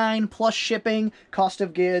 $18.39 plus shipping, cost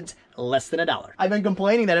of goods less than $1. I've been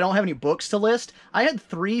complaining that I don't have any books to list. I had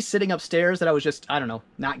 3 sitting upstairs that I was just, I don't know,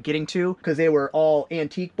 not getting to because they were all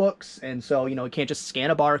antique books, and so, you know, you can't just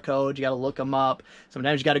scan a barcode, you gotta look them up.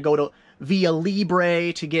 Sometimes you gotta go to via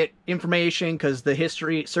Libre to get information because the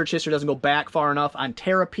search history doesn't go back far enough on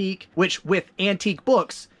Terapeak, which with antique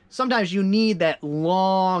books, sometimes you need that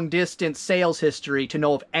long distance sales history to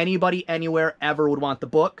know if anybody anywhere ever would want the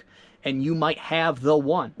book, and you might have the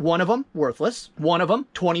one. One of them, worthless. One of them,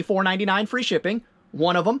 $24.99 free shipping.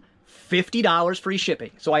 One of them, $50 free shipping.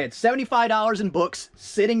 So I had $75 in books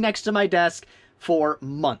sitting next to my desk for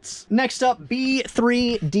months. Next up,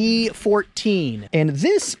 B3D14. And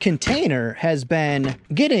this container has been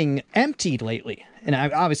getting emptied lately. And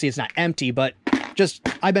obviously it's not empty, but just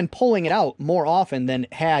I've been pulling it out more often than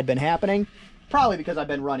had been happening. Probably because I've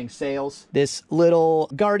been running sales. This little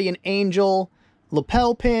Guardian Angel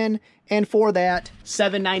lapel pin, and for that,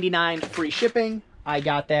 $7.99 free shipping. I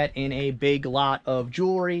got that in a big lot of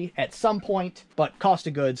jewelry at some point, but cost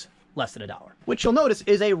of goods less than $1. Which you'll notice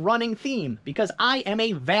is a running theme because I am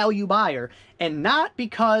a value buyer, and not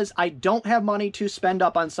because I don't have money to spend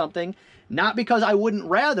up on something, not because I wouldn't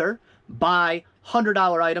rather buy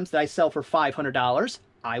 $100 items that I sell for $500.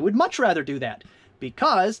 I would much rather do that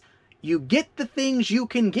because you get the things you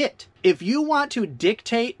can get. If you want to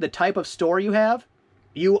dictate the type of store you have,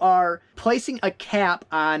 you are placing a cap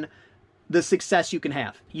on the success you can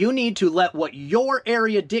have. You need to let what your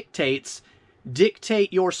area dictates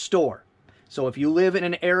dictate your store. So if you live in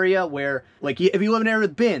an area where, like, if you live in an area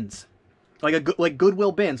with bins, like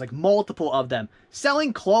Goodwill bins, like multiple of them,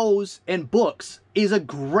 selling clothes and books is a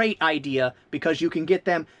great idea because you can get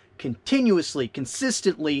them continuously,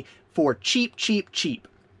 consistently for cheap, cheap, cheap.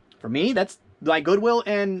 For me, that's like Goodwill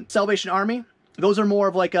and Salvation Army. Those are more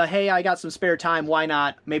of like a, hey, I got some spare time, why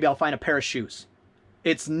not? Maybe I'll find a pair of shoes.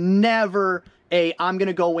 It's never a, I'm going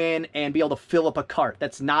to go in and be able to fill up a cart.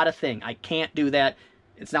 That's not a thing. I can't do that.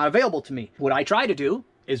 It's not available to me. What I try to do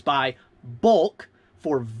is buy bulk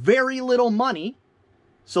for very little money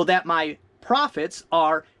so that my profits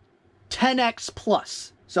are 10x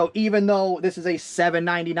plus. So even though this is a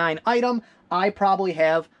 $7.99 item, I probably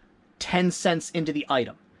have 10 cents into the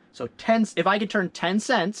item. So if I could turn 10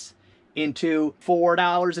 cents into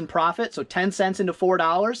 $4 in profit, so 10 cents into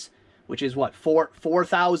 $4, which is what,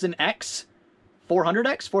 4,000x?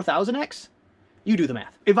 400x? 4,000x? You do the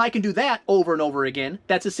math. If I can do that over and over again,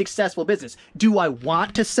 that's a successful business. Do I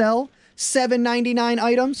want to sell $7.99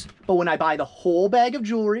 items? But when I buy the whole bag of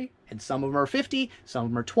jewelry, and some of them are 50, some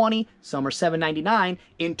of them are 20, some are $7.99,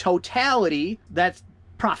 in totality, that's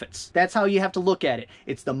profits. That's how you have to look at it.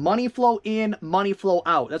 It's the money flow in, money flow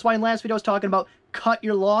out. That's why in last video I was talking about cut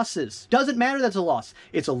your losses. Doesn't matter that's a loss.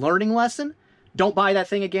 It's a learning lesson. Don't buy that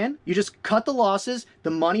thing again. You just cut the losses,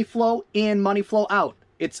 the money flow in, money flow out.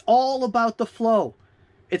 It's all about the flow.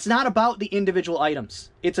 It's not about the individual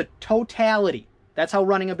items. It's a totality. That's how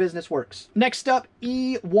running a business works. Next up,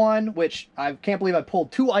 E1, which I can't believe I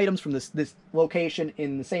pulled 2 items from this location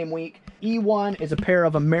in the same week. E1 is a pair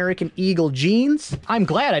of American Eagle jeans. I'm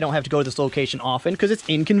glad I don't have to go to this location often because it's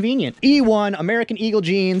inconvenient. E1 American Eagle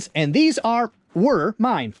jeans, and these were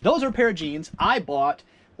mine. Those are a pair of jeans I bought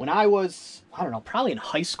when I was, I don't know, probably in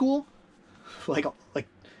high school, like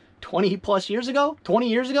 20 plus years ago? 20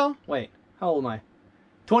 years ago? Wait, how old am I?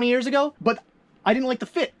 20 years ago? But I didn't like the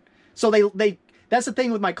fit. So that's the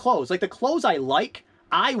thing with my clothes. Like the clothes I like,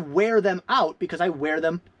 I wear them out because I wear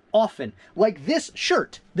them often. Like this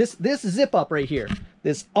shirt, this zip up right here,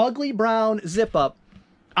 this ugly brown zip up.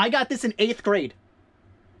 I got this in 8th grade.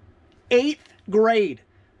 8th grade.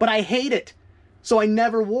 But I hate it. So I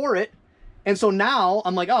never wore it. And so now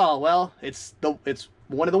I'm like, oh, well, it's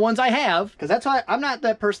one of the ones I have, because that's how I'm not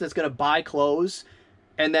that person that's going to buy clothes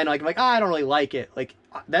and then like, I don't really like it. Like,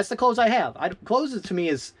 that's the clothes I have. Clothes to me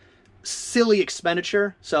is silly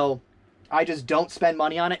expenditure, so I just don't spend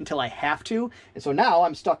money on it until I have to. And so now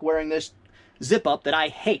I'm stuck wearing this zip up that I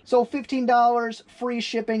hate. So $15 free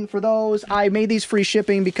shipping for those. I made these free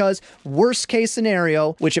shipping because worst case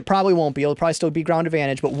scenario, which it probably won't be, it'll probably still be ground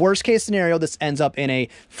advantage, but worst case scenario, this ends up in a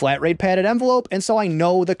flat rate padded envelope, and so I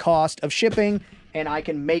know the cost of shipping and I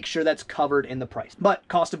can make sure that's covered in the price. But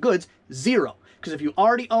cost of goods, 0. Because if you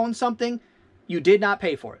already own something, you did not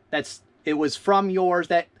pay for it. That's It was from yours.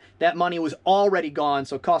 That money was already gone,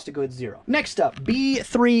 so cost of goods 0. Next up,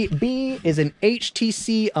 B3B is an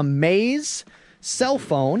HTC Amaze cell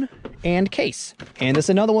phone and case. And this is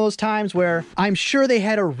another one of those times where I'm sure they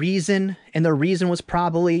had a reason, and the reason was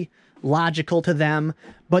probably logical to them,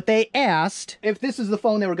 but they asked if this is the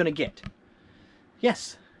phone they were going to get.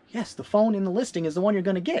 Yes, the phone in the listing is the one you're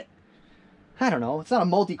going to get. I don't know, it's not a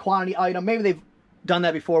multi-quantity item. Maybe they've done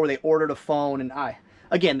that before where they ordered a phone, and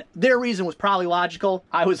again, their reason was probably logical.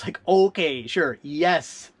 I was like, okay, sure,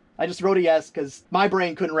 yes. I just wrote a yes because my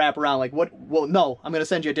brain couldn't wrap around like, what? Well, no, I'm going to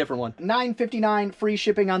send you a different one. $9.59 free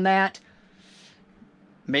shipping on that.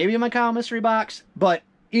 Maybe in my Kyle mystery box, but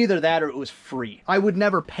either that or it was free. I would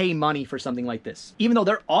never pay money for something like this. Even though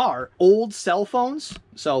there are old cell phones,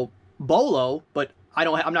 so bolo, but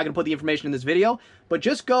I'm not going to put the information in this video, but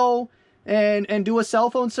just go and do a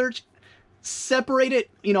cell phone search. Separate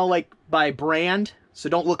it, you know, like by brand. So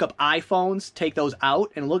don't look up iPhones, take those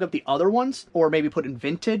out and look up the other ones, or maybe put in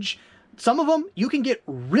vintage. Some of them you can get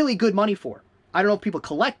really good money for. I don't know if people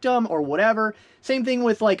collect them or whatever. Same thing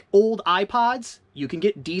with like old iPods. You can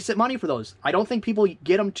get decent money for those. I don't think people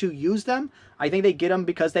get them to use them. I think they get them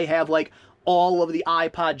because they have like all of the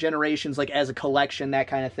iPod generations like as a collection, that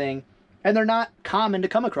kind of thing. And they're not common to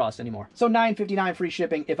come across anymore. So $9.59 free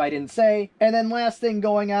shipping if I didn't say. And then last thing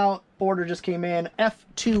going out, order just came in,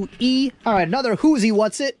 F2E. All right, another whoozy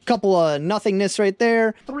what's it. Couple of nothingness right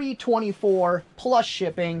there. $3.24 plus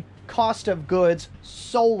shipping. Cost of goods,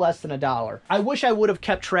 so less than $1. I wish I would have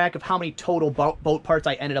kept track of how many total boat parts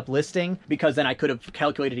I ended up listing, because then I could have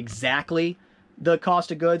calculated exactly the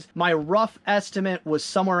cost of goods. My rough estimate was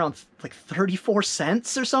somewhere around like 34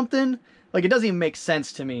 cents or something. Like, it doesn't even make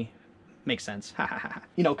sense to me. Makes sense.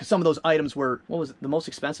 You know, because some of those items were, what was it? The most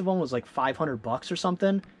expensive one was like 500 bucks or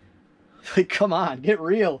something. Like, come on, get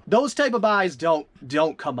real. Those type of buys don't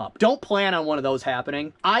come up. Don't plan on one of those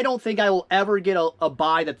happening. I don't think I will ever get a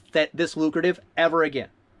buy that this lucrative ever again.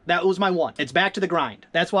 That was my one. It's back to the grind.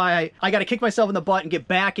 That's why I got to kick myself in the butt and get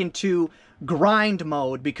back into grind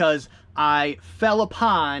mode, because I fell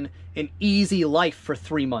upon an easy life for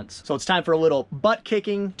 3 months. So it's time for a little butt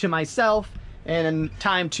kicking to myself, and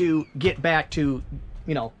time to get back to,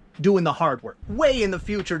 you know, doing the hard work. Way in the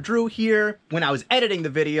future, Drew here. When I was editing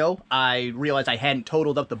the video, I realized I hadn't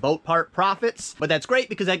totaled up the boat part profits, but that's great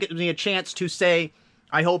because that gives me a chance to say,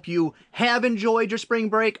 I hope you have enjoyed your spring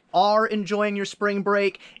break, are enjoying your spring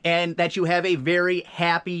break, and that you have a very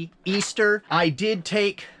happy Easter. I did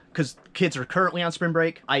take, because kids are currently on spring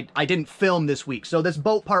break, I didn't film this week. So this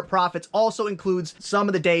boat part profits also includes some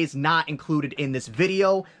of the days not included in this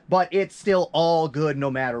video, but it's still all good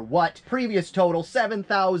no matter what. Previous total,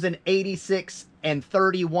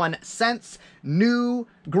 $7,086.31. New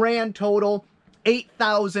grand total,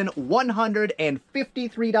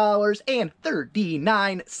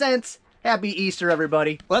 $8,153.39. Happy Easter,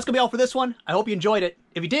 everybody. Well, that's gonna be all for this one. I hope you enjoyed it.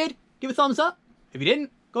 If you did, give it a thumbs up. If you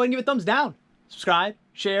didn't, go ahead and give it a thumbs down. Subscribe,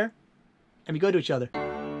 share, and be good to each other.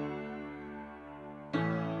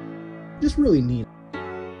 Just really neat.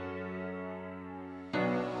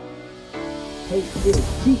 Hey, little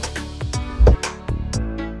Pete.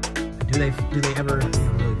 Do they ever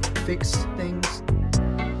really fix things?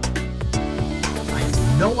 I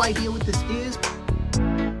have no idea what this is.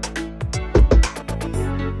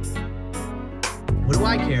 What do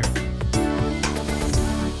I care?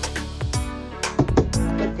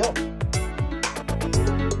 Let go.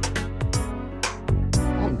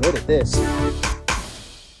 I'm good at this.